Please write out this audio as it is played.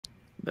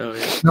Oh,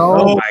 yeah. No,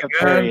 Oh my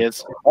There he god.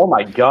 is. Oh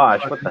my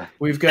gosh! What the?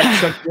 We've got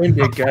Chuck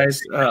Wendig,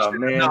 guys. Oh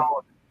man.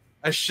 No,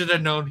 I should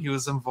have known he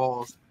was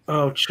involved.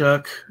 Oh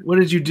Chuck, what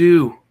did you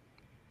do?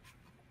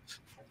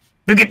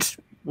 Bigots,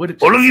 What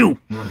did all of you.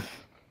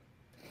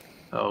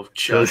 Oh So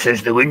Chuck,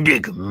 says the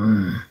Windig.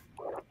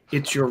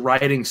 it's your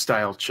writing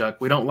style, Chuck.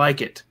 We don't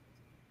like it.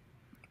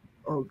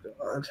 Oh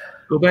God.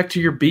 Go back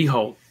to your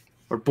beehole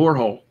or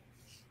borehole.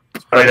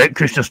 I like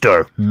Crystal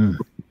Star. Mm.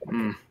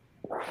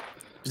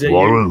 Is that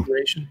your Waru.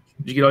 inspiration?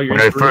 Did you get all your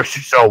When I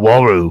inspiration? first saw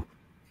Waru,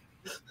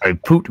 I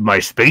pooped my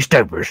space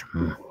diapers.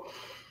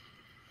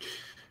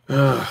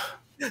 Ugh.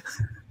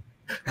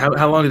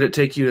 How long did it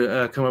take you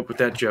to come up with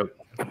that joke,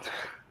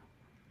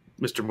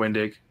 Mr.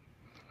 Wendig?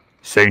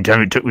 Same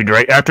time it took me to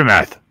write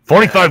Aftermath.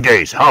 45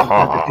 days. Ha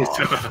ha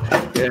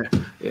ha.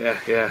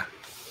 Yeah.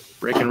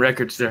 Breaking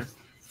records there.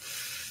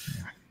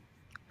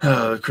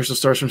 Crystal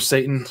Stars from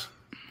Satan,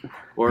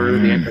 or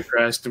the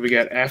Antichrist. And we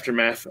got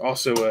Aftermath,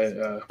 also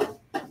a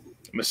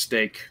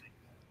mistake.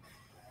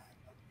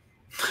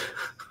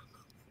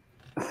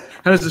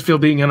 How does it feel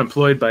being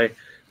unemployed by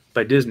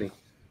Disney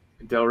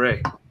and Del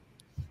Rey?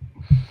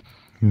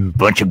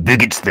 Bunch of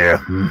bigots there.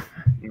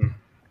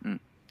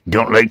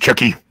 Don't like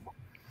Chucky.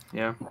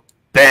 Yeah.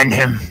 Ban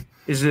him.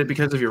 Is it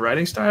because of your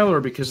writing style or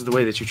because of the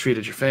way that you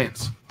treated your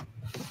fans?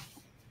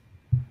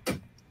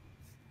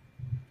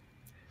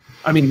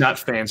 I mean, not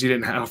fans. You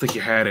didn't. I don't think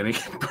you had any.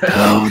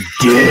 How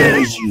dare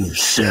you,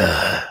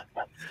 sir?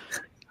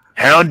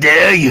 How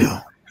dare you?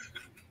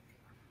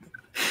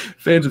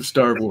 Fans of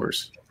Star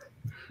Wars.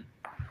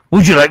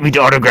 Would you like me to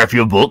autograph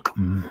your book?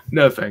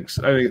 No thanks.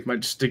 I think it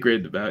might just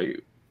degrade the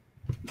value.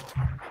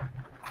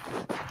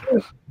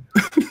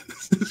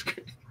 This is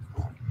great.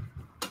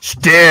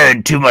 Stare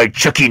into my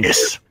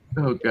chuckiness.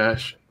 Oh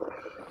gosh.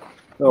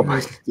 Oh my!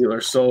 Steal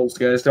our souls,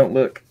 guys. Don't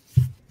look.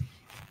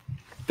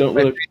 Don't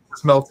My look. face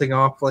is melting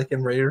off like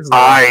in Raiders.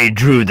 I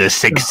drew the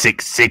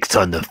 666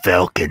 on the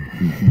Falcon.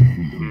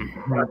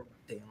 God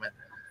damn it.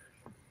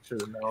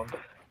 Should have known.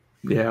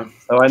 Yeah.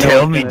 So I know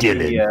Tell it's me, gonna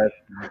be, Dylan.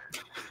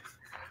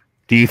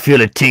 Do you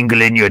feel a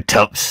tingle in your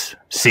tups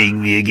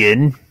seeing me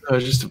again?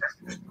 Just a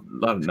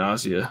lot of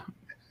nausea.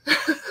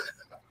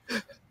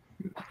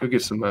 Go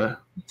get some. Dylan's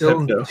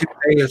Pepto.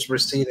 toupee is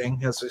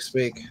receding as we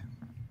speak.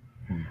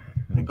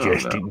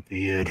 Majestic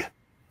beard.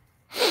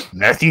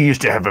 Matthew used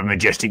to have a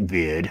majestic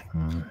beard.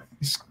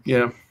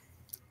 Yeah.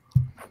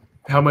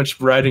 How much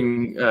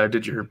writing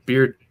did your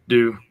beard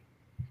do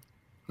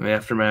in the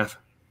aftermath?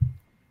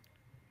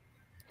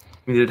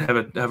 Did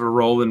it have a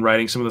role in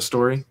writing some of the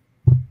story?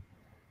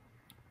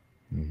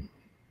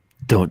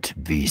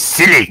 Don't be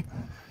silly.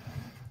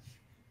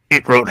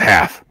 It wrote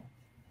half.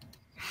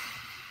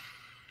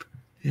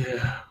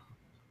 Yeah.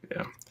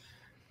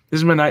 This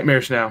is my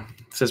nightmares now,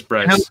 says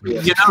Bryce. Hell,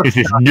 Yes. you know, This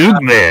is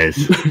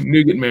Noogmares.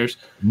 Nougat mares.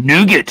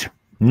 Nougat.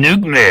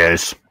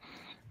 Noogmares.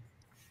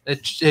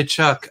 Hey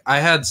Chuck,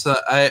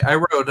 I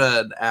wrote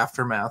an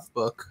aftermath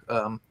book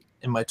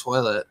in my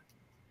toilet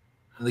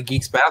in the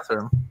geek's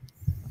bathroom.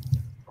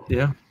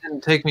 Yeah. It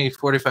didn't take me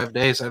 45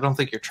 days. I don't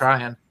think you're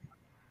trying.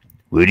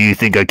 Where do you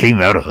think I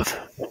came out of?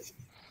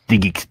 The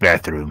geek's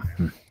bathroom.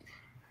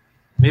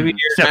 Maybe It's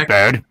your not next,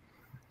 bad.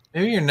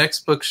 maybe your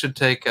next book should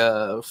take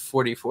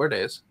 44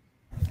 days.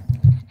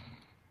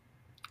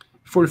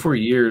 44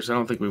 years. I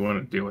don't think we want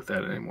to deal with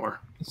that anymore.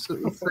 So,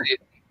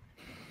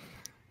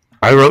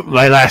 I wrote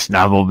my last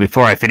novel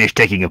before I finished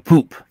taking a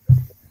poop.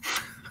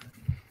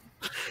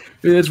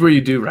 Maybe that's where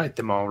you do write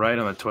them all, right?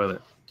 On the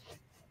toilet.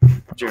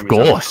 Of Jeremy's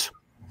course.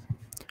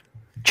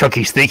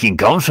 Chucky's thinking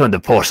comes from the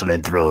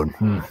porcelain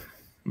throne.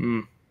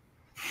 and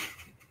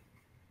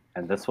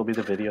this will be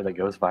the video that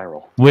goes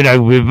viral. When I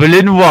wibble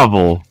and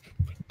wobble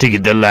to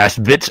get the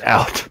last bits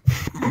out.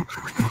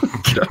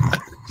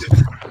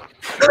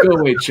 Go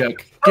away,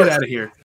 Chuck. Get out of here.